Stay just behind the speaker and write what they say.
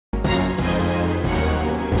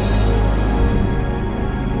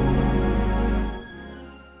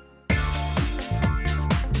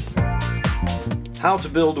How to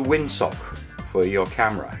build a windsock for your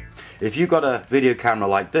camera. If you've got a video camera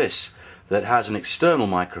like this that has an external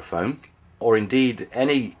microphone, or indeed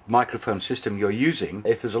any microphone system you're using,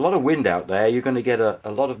 if there's a lot of wind out there, you're going to get a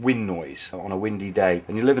lot of wind noise on a windy day.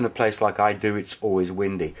 And you live in a place like I do, it's always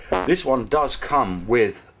windy. This one does come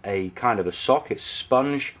with a kind of a sock. It's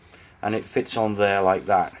sponge and it fits on there like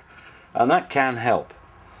that. And that can help,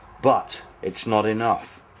 but it's not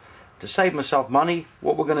enough. To save myself money,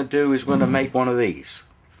 what we're going to do is we're going to make one of these.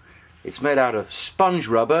 It's made out of sponge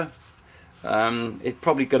rubber. It's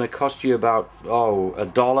probably going to cost you about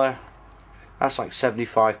 $1. That's like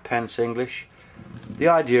 75 pence English. The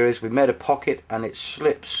idea is we made a pocket and it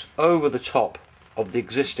slips over the top of the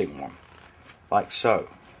existing one, like so,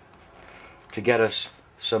 to get us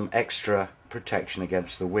some extra protection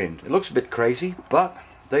against the wind. It looks a bit crazy, but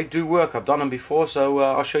they do work. I've done them before, so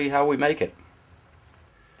I'll show you how we make it.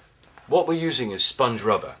 What we're using is sponge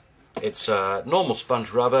rubber. It's normal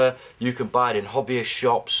sponge rubber. You can buy it in hobbyist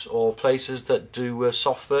shops or places that do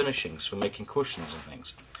soft furnishings for making cushions and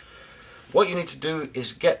things. What you need to do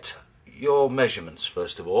is get your measurements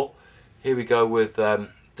first of all. Here we go with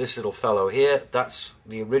this little fellow here. That's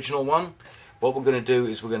the original one. What we're going to do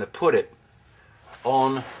is we're going to put it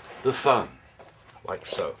on the foam, like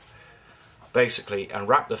so, basically, and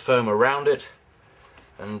wrap the foam around it,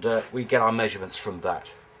 and we get our measurements from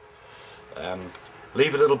that.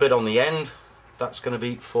 Leave a little bit on the end. That's going to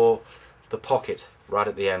be for the pocket right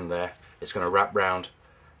at the end there. It's going to wrap round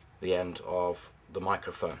the end of the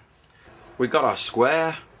microphone. We've got our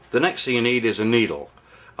square. The next thing you need is a needle.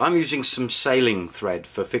 I'm using some sailing thread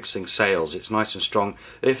for fixing sails. It's nice and strong.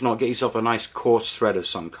 If not, get yourself a nice coarse thread of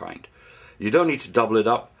some kind. You don't need to double it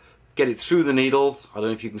up. Get it through the needle. I don't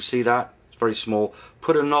know if you can see that. It's very small.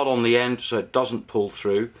 Put a knot on the end so it doesn't pull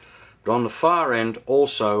through. But on the far end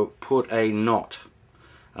also put a knot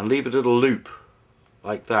and leave a little loop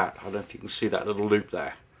like that. I don't know if you can see that little loop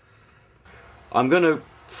there. I'm going to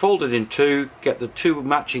fold it in two, get the two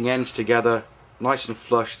matching ends together nice and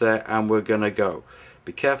flush there, and we're going to go.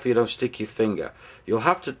 Be careful you don't stick your finger. You'll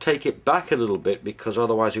have to take it back a little bit because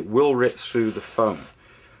otherwise it will rip through the foam.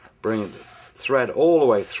 Bring the thread all the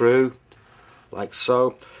way through like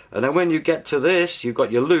so, and then when you get to this, you've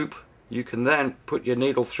got your loop. You can then put your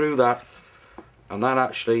needle through that, and that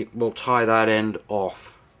actually will tie that end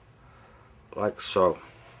off like so.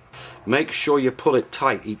 Make sure you pull it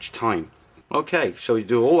tight each time. Okay, so you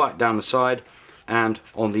do all that down the side and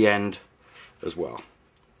on the end as well.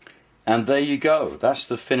 And there you go, that's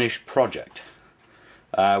the finished project.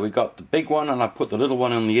 We've got the big one and I put the little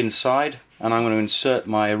one on the inside, and I'm going to insert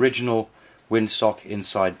my original windsock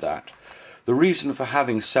inside that. The reason for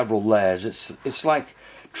having several layers, it's like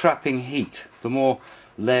trapping heat. The more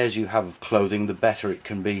layers you have of clothing, the better it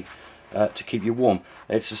can be to keep you warm.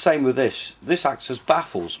 It's the same with this. This acts as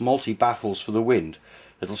baffles, multi-baffles for the wind.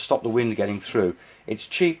 It'll stop the wind getting through. It's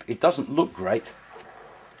cheap, it doesn't look great,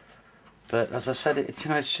 but as I said,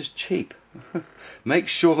 it's just cheap. Make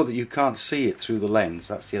sure that you can't see it through the lens,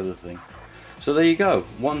 that's the other thing. So there you go,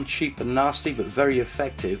 one cheap and nasty but very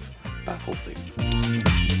effective baffle thing.